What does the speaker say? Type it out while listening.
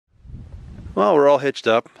Well, we're all hitched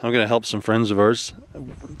up. I'm going to help some friends of ours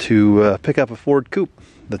to pick up a Ford Coupe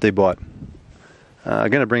that they bought. I'm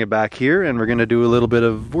going to bring it back here and we're going to do a little bit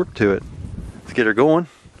of work to it to get her going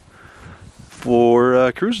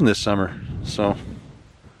for cruising this summer. So,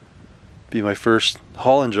 be my first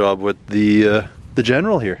hauling job with the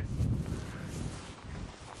General here.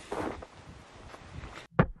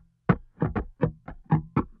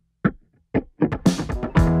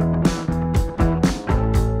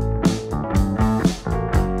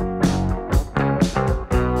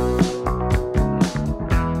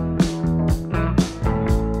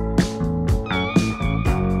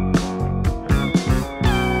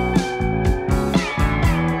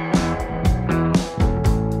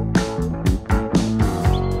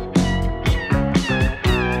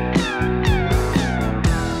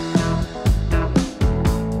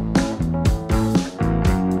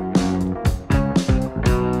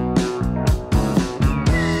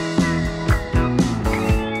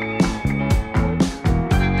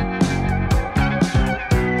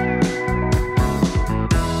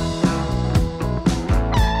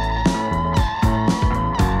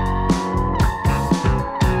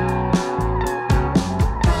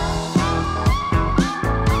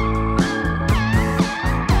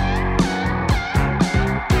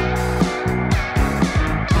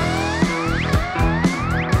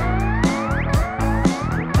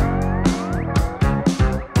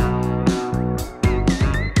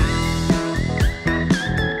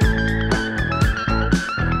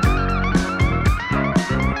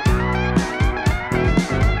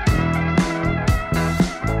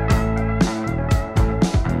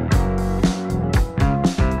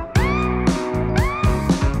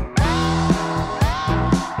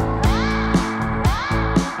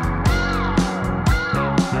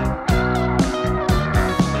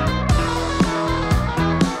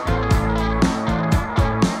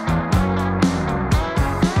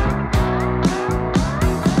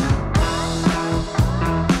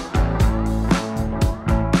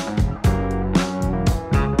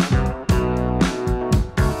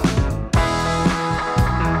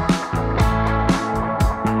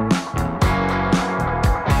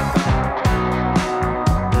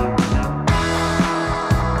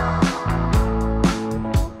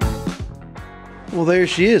 Well, there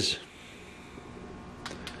she is.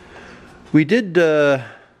 We did, well,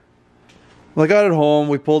 I got it home,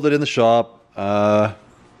 we pulled it in the shop,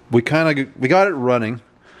 we got it running.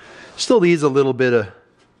 Still needs a little bit of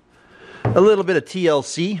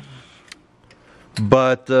TLC,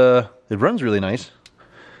 but it runs really nice.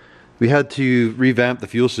 We had to revamp the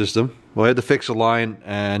fuel system. Well, I had to fix a line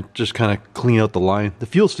and just kind of clean out the line. The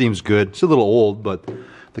fuel steam's good. It's a little old, but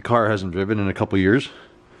the car hasn't driven in a couple years.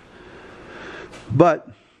 But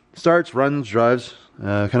starts, runs, drives,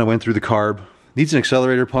 kind of went through the carb. Needs an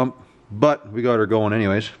accelerator pump, but we got her going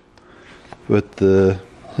anyways. But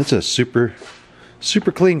it's a super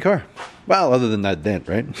clean car. Well, other than that dent,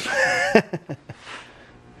 right?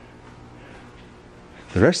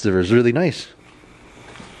 The rest of her is really nice.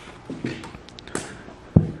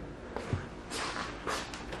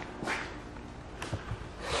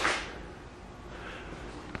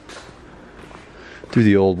 Do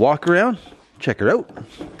the old walk around. Check her out.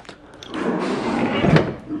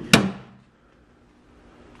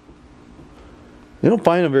 They don't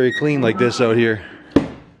find them very clean like this out here.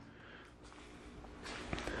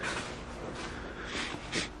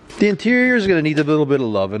 The interior is going to need a little bit of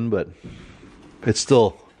loving, but it's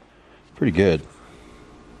still pretty good.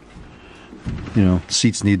 You know,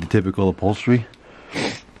 seats need the typical upholstery,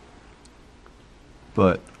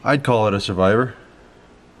 but I'd call it a survivor.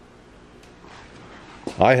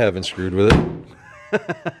 I haven't screwed with it.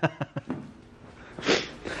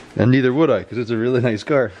 And neither would I, because it's a really nice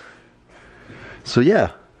car. So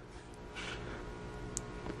yeah.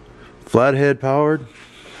 Flathead powered.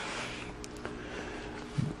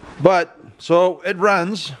 But, so it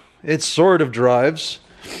runs. It sort of drives.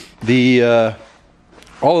 The,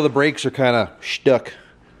 all of the brakes are kind of stuck.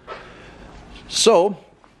 So,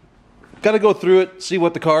 got to go through it, see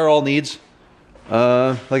what the car all needs.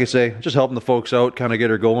 Like I say, just helping the folks out, kind of get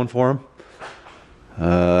her going for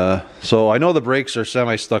them. So I know the brakes are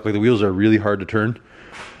semi-stuck, like the wheels are really hard to turn.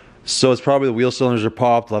 So it's probably the wheel cylinders are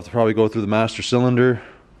popped. I'll have to probably go through the master cylinder,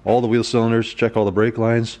 all the wheel cylinders, check all the brake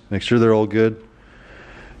lines, make sure they're all good.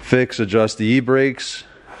 Fix, adjust the e-brakes.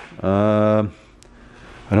 I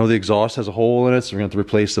know the exhaust has a hole in it, so we're going to have to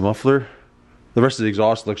replace the muffler. The rest of the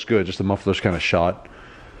exhaust looks good, just the muffler's kind of shot.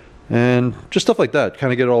 And just stuff like that,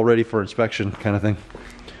 kind of get it all ready for inspection kind of thing.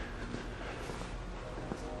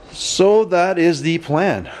 So that is the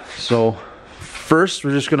plan. So first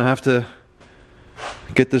we're just going to have to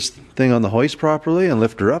get this thing on the hoist properly and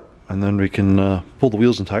lift her up, and then we can pull the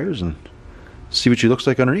wheels and tires and see what she looks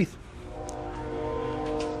like underneath.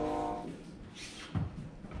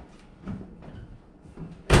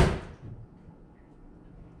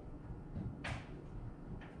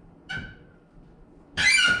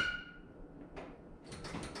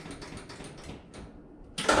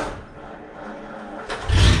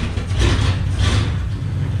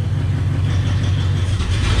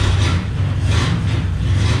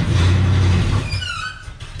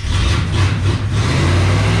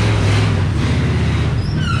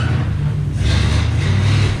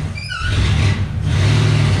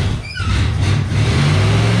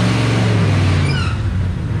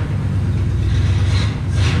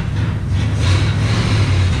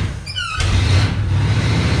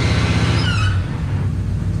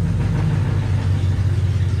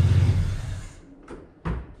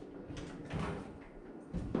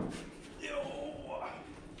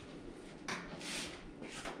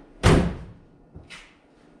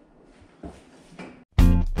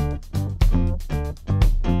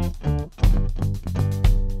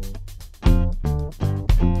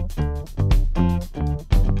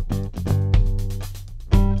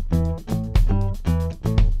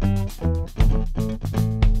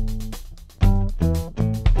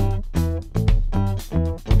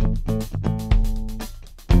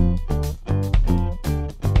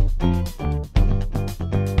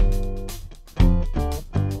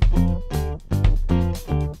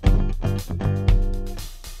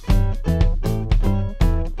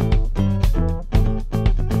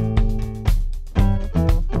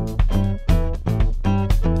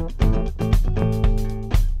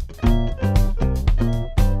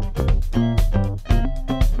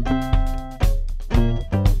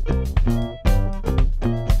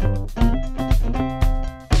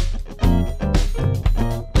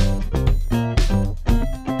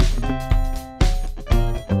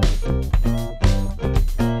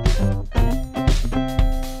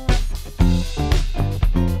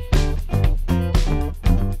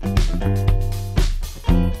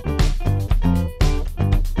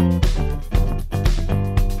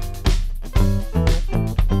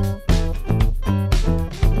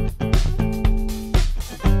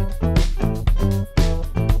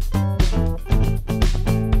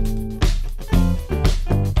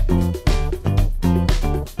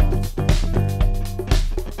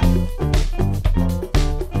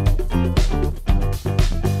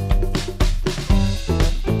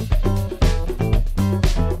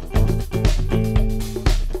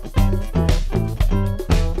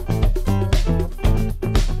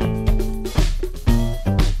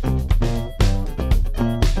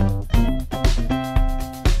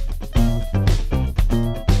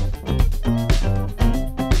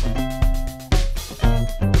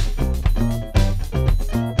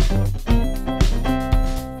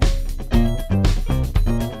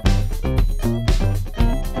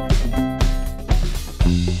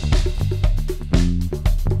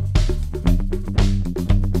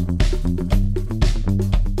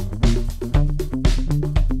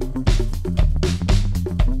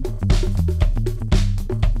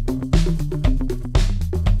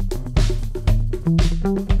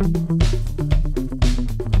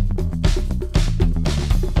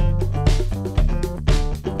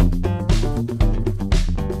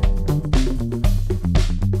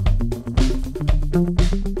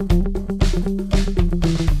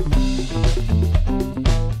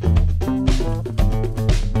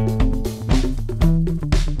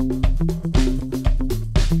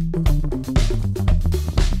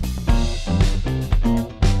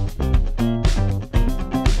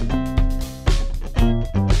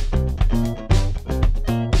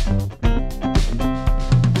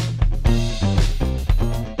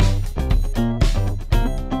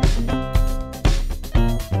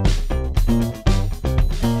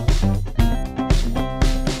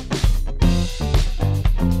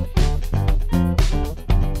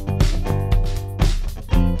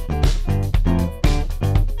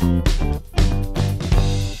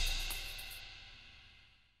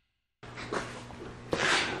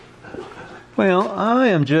 Well, I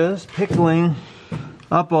am just pickling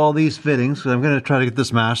up all these fittings because I'm going to try to get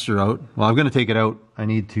this master out. Well, I'm going to take it out. I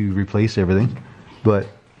need to replace everything. But,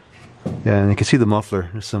 yeah, and you can see the muffler.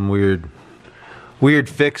 There's some weird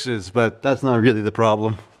fixes, but that's not really the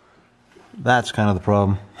problem. That's kind of the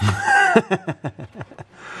problem.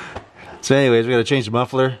 So anyways, we got to change the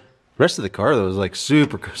muffler. The rest of the car, though, is like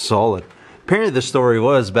super solid. Apparently the story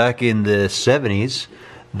was back in the 70s,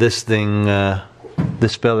 this thing,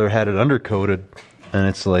 this feller had it undercoated, and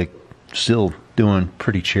it's like still doing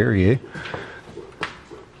pretty cherry, eh?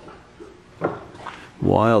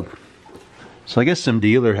 Wild. So I guess some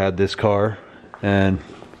dealer had this car and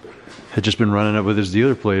had just been running it with his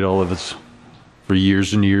dealer plate all of its for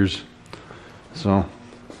years and years. So,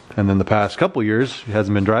 and then the past couple years he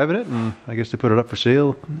hasn't been driving it, and I guess they put it up for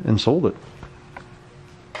sale and sold it.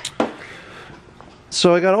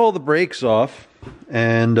 So I got all the brakes off,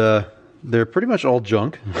 and they're pretty much all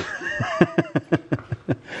junk.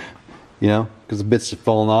 You know, because the bits have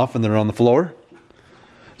fallen off and they're on the floor.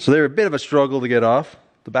 So they're a bit of a struggle to get off.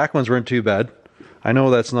 The back ones weren't too bad. I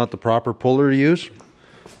know that's not the proper puller to use,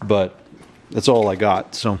 but that's all I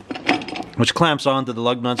got. So, which clamps onto the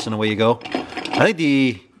lug nuts and away you go. I think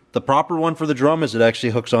the proper one for the drum is it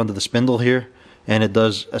actually hooks onto the spindle here, and it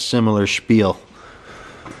does a similar spiel.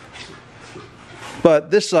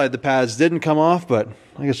 But this side the pads didn't come off, but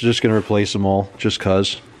I guess we're just going to replace them all just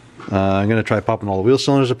cause. I'm going to try popping all the wheel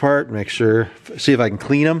cylinders apart, make sure, see if I can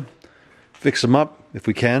clean them, fix them up if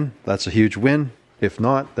we can. That's a huge win. If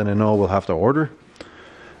not, then I know we'll have to order.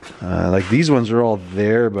 Like these ones are all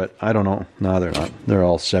there, but I don't know. No, they're not. They're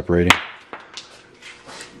all separating.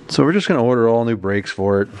 So we're just going to order all new brakes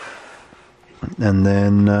for it. And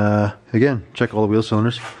then, again, check all the wheel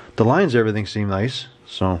cylinders. The lines, everything seem nice.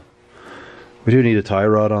 So we do need a tie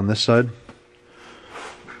rod on this side.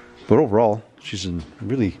 But overall, she's in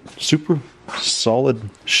really super solid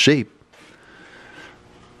shape.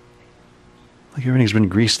 Like everything's been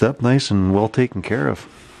greased up nice and well taken care of.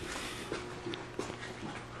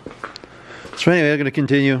 So anyway, I'm going to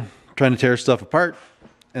continue trying to tear stuff apart,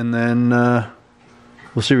 and then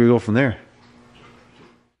we'll see where we go from there.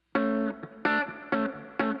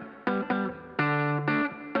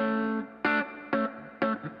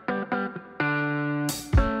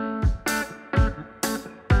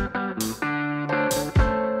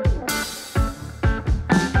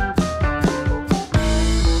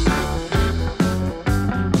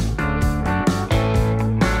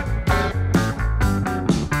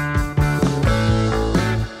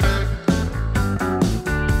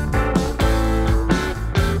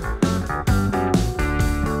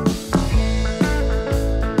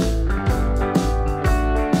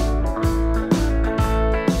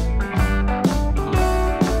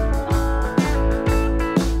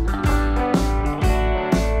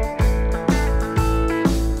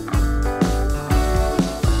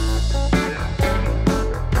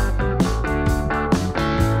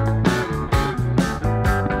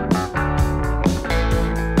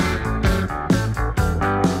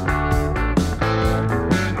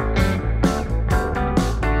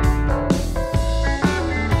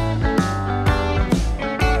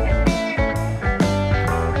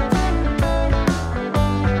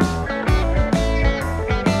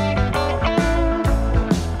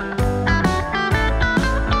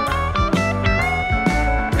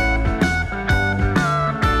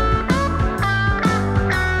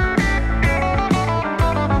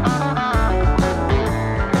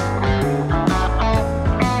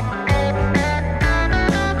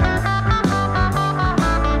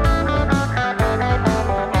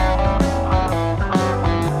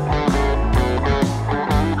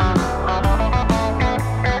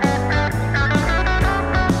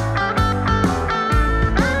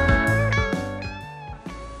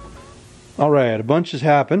 Alright, a bunch has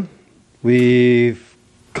happened. We've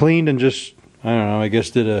cleaned and just, I don't know, I guess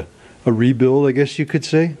did a rebuild, I guess you could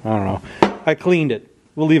say. I don't know. I cleaned it.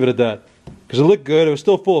 We'll leave it at that. Because it looked good. It was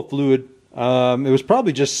still full of fluid. It was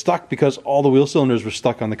probably just stuck because all the wheel cylinders were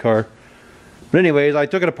stuck on the car. But anyways, I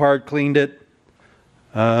took it apart, cleaned it.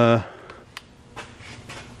 See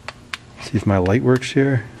if my light works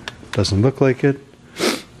here. Doesn't look like it.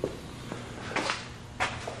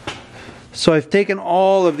 So I've taken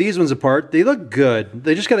all of these ones apart. They look good.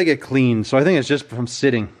 They just got to get cleaned. So I think it's just from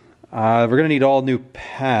sitting. We're going to need all new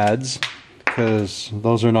pads because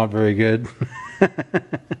those are not very good.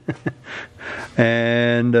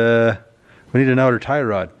 And we need an outer tie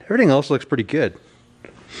rod. Everything else looks pretty good.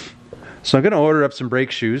 So I'm going to order up some brake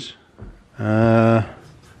shoes. And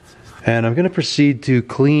I'm going to proceed to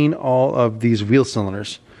clean all of these wheel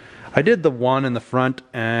cylinders. I did the one in the front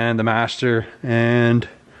and the master, and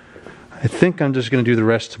I think I'm just going to do the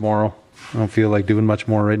rest tomorrow. I don't feel like doing much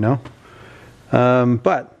more right now.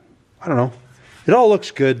 But, I don't know. It all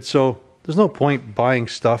looks good, so there's no point buying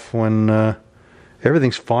stuff when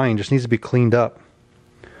everything's fine. Just needs to be cleaned up.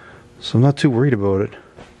 So I'm not too worried about it.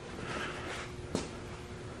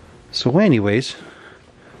 So anyways,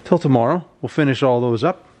 till tomorrow, we'll finish all those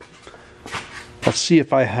up. I'll see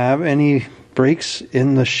if I have any brakes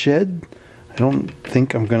in the shed. I don't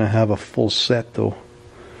think I'm going to have a full set though.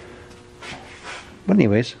 But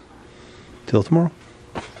anyways, till tomorrow.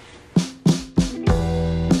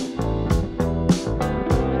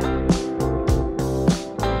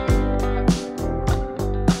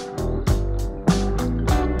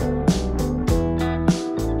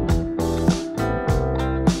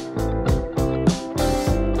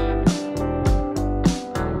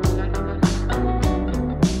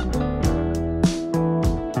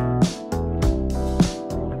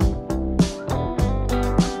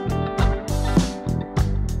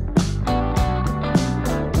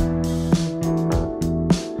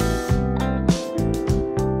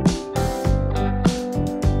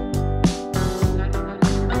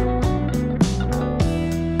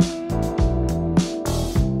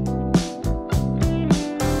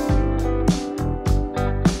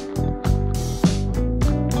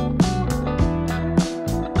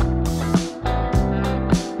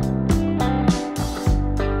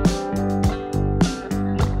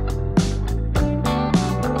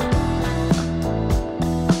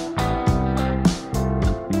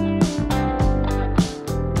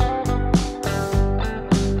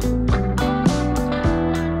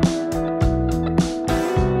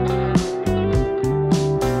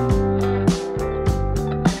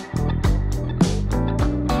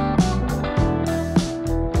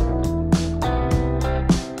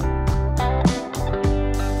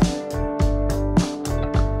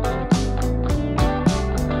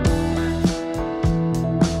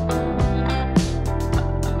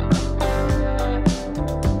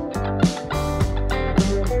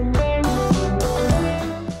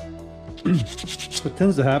 what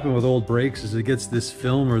tends to happen with old brakes is it gets this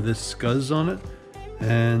film or this scuzz on it,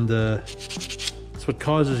 and it's what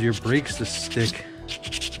causes your brakes to stick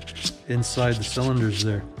inside the cylinders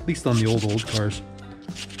there, at least on the old cars.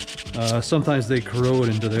 Sometimes they corrode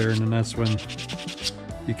into there, and then that's when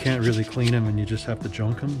you can't really clean them and you just have to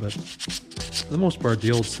junk them, but for the most part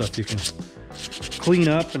the old stuff you can clean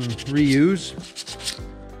up and reuse.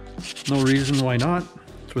 No reason why not.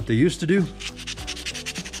 It's what they used to do.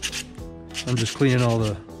 I'm just cleaning all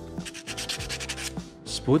the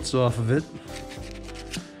splits off of it,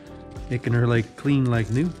 making her like clean like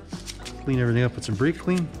new. Clean everything up with some brake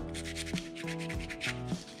clean.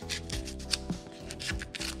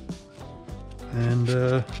 And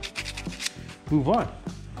move on.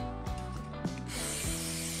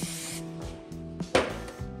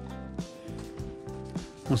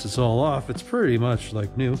 Once it's all off, it's pretty much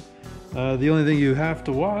like new. The only thing you have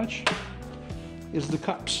to watch is the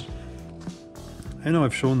cups. I know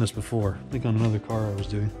I've shown this before, I think on another car I was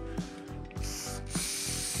doing.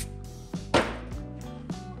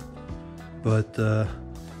 But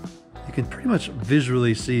you can pretty much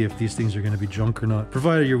visually see if these things are going to be junk or not,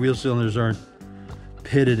 provided your wheel cylinders aren't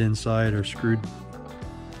pitted inside or screwed.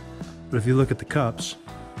 But if you look at the cups,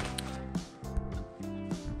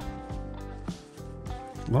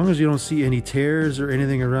 as long as you don't see any tears or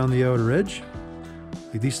anything around the outer edge,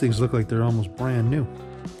 like these things look like they're almost brand new.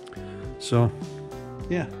 So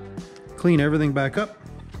yeah, clean everything back up,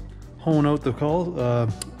 hone out the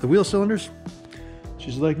wheel cylinders.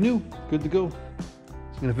 She's like new, good to go.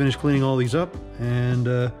 Just gonna finish cleaning all these up and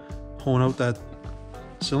hone out that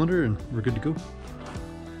cylinder, and we're good to go.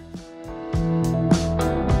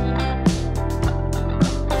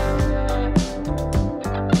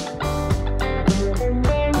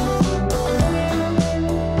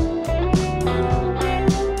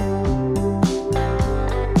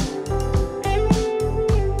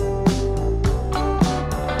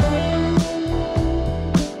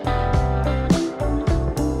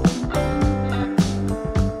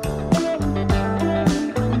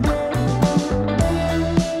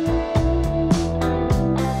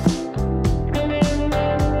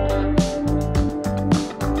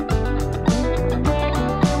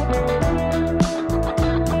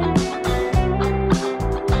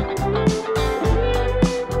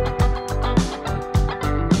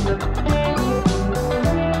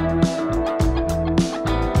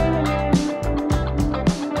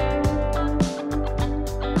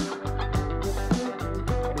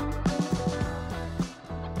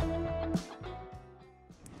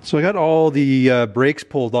 So I got all the brakes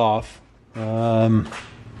pulled off.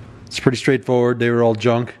 It's pretty straightforward. They were all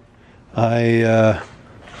junk. I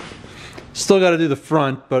still got to do the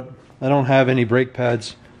front, but I don't have any brake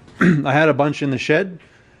pads. I had a bunch in the shed,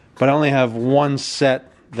 but I only have one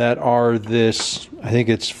set that are this, I think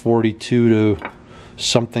it's 42 to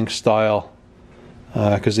something style,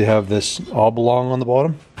 because they have this oblong on the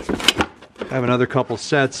bottom. I have another couple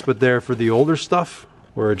sets, but they're for the older stuff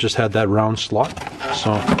where it just had that round slot.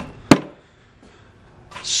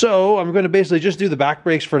 So I'm going to basically just do the back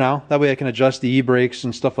brakes for now. That way I can adjust the e-brakes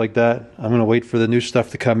and stuff like that. I'm going to wait for the new stuff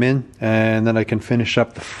to come in, and then I can finish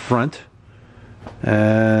up the front,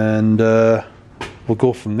 and we'll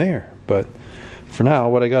go from there. But for now,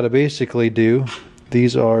 what I got to basically do,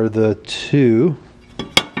 these are the two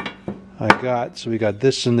I got. So we got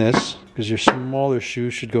this and this, because your smaller shoe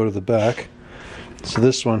should go to the back. So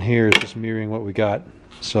this one here is just mirroring what we got.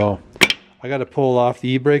 So I got to pull off the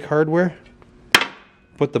e-brake hardware,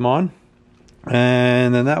 put them on,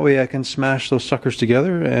 and then that way I can smash those suckers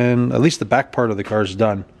together, and at least the back part of the car is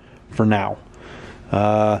done for now.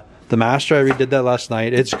 The master, I redid that last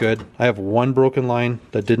night. It's good. I have one broken line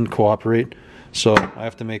that didn't cooperate, so I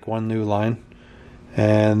have to make one new line,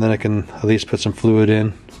 and then I can at least put some fluid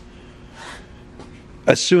in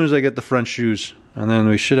as soon as I get the front shoes, and then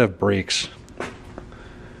we should have brakes.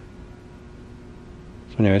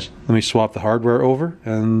 So anyways, let me swap the hardware over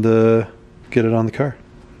and get it on the car.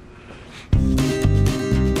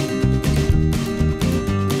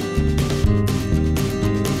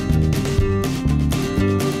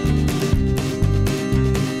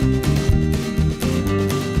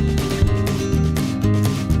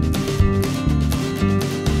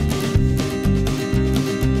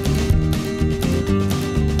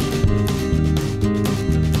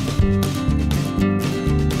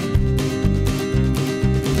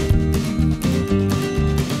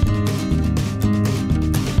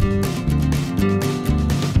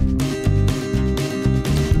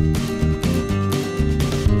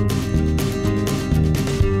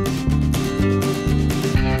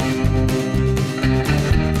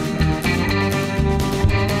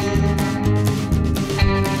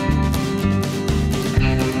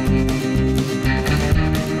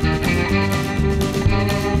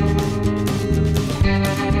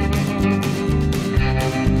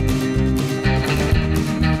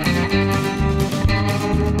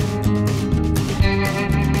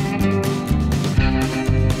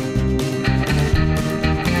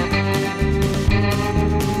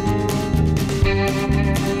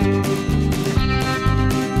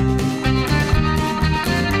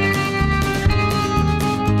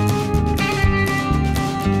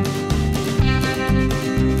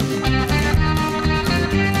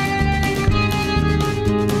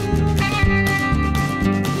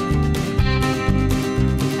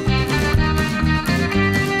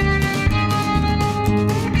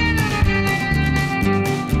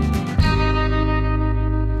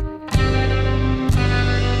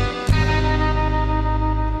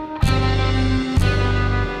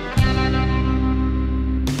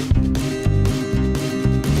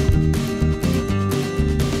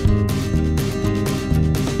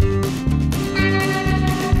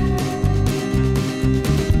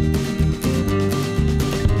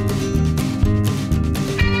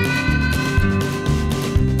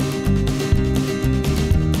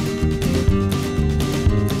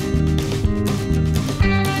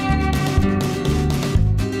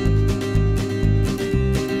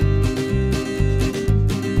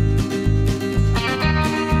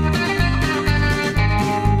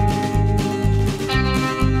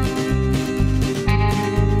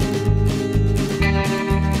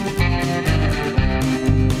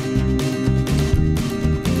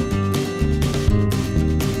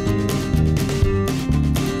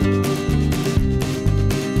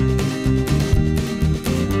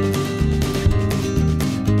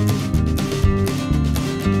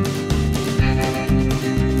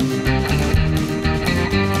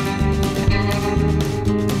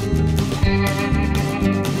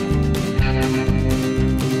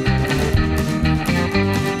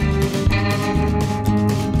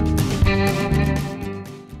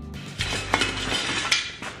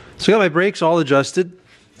 So I got my brakes all adjusted.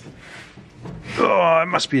 Oh, it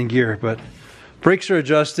must be in gear, but brakes are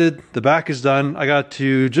adjusted. The back is done. I got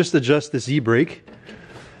to just adjust this e-brake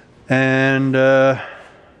and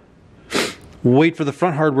wait for the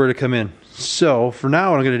front hardware to come in. So for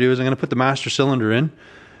now, what I'm going to do is I'm going to put the master cylinder in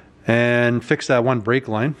and fix that one brake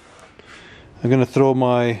line. I'm going to throw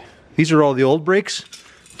my, these are all the old brakes,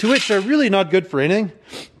 to which are really not good for anything,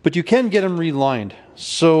 but you can get them relined.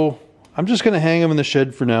 So I'm just going to hang them in the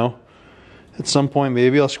shed for now. At some point,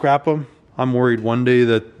 maybe I'll scrap them. I'm worried one day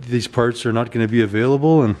that these parts are not going to be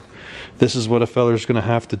available, and this is what a feller's going to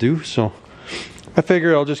have to do. So I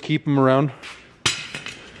figure I'll just keep them around.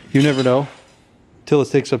 You never know. Till it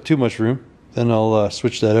takes up too much room, then I'll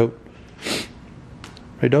switch that out.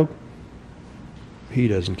 Right, dog? He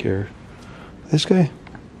doesn't care. This guy,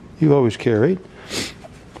 you always care, right?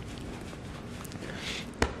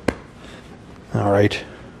 All right.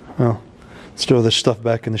 Well, let's throw this stuff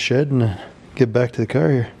back in the shed and get back to the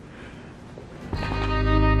car here.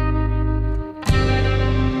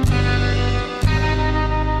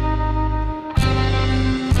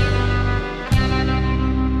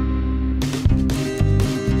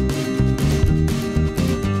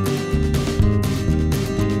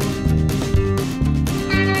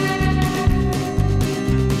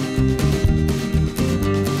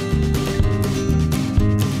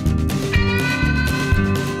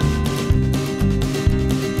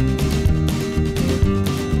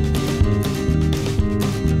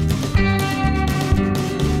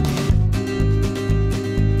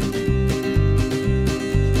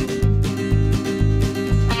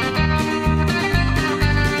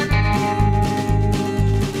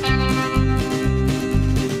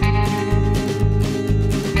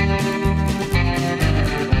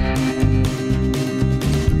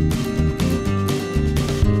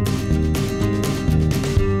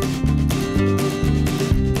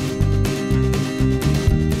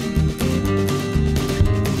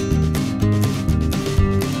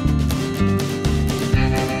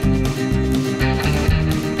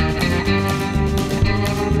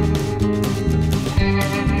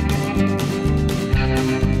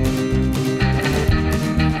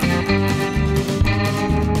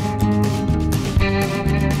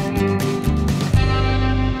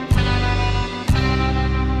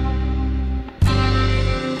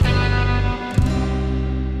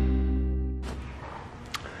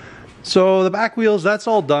 So the back wheels, that's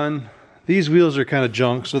all done. These wheels are kind of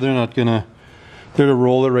junk, so they're not gonna, they're to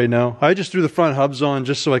roll it right now. I just threw the front hubs on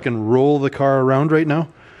just so I can roll the car around right now.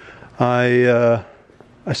 I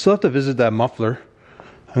still have to visit that muffler.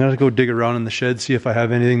 I'm gonna go dig around in the shed, see if I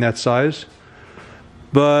have anything that size.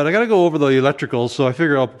 But I gotta go over the electrical, so I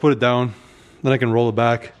figure I'll put it down, then I can roll it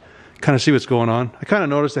back, kind of see what's going on. I kind of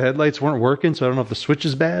noticed the headlights weren't working, so I don't know if the switch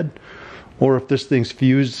is bad or if this thing's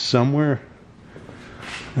fused somewhere.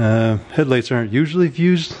 Headlights aren't usually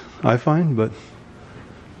fused, I find, but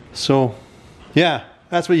so yeah,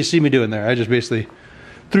 that's what you see me doing there. I just basically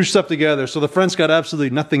threw stuff together. So the front's got absolutely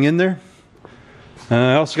nothing in there.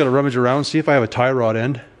 I also got to rummage around, see if I have a tie rod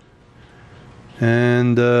end,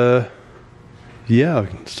 and yeah,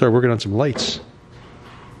 start working on some lights.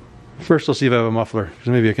 First I'll see if I have a muffler, because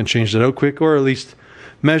maybe I can change that out quick, or at least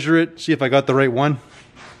measure it, see if I got the right one,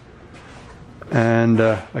 and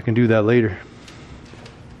I can do that later.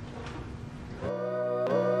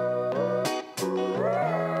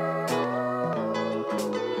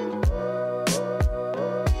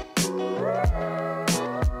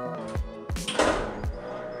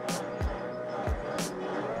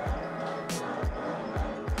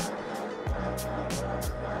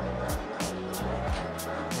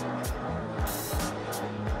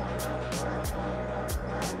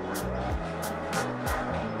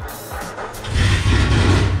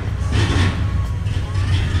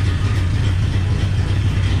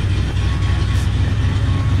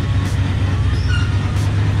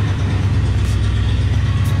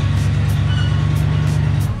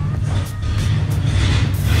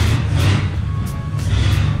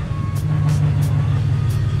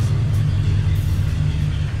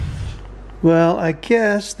 Well, I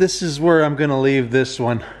guess this is where I'm gonna leave this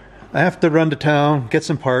one. I have to run to town, get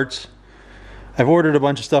some parts. I've ordered a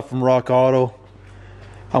bunch of stuff from Rock Auto.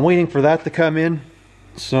 I'm waiting for that to come in.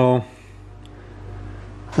 So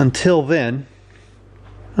until then,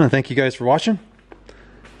 I want to thank you guys for watching,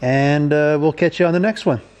 and we'll catch you on the next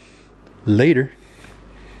one. Later.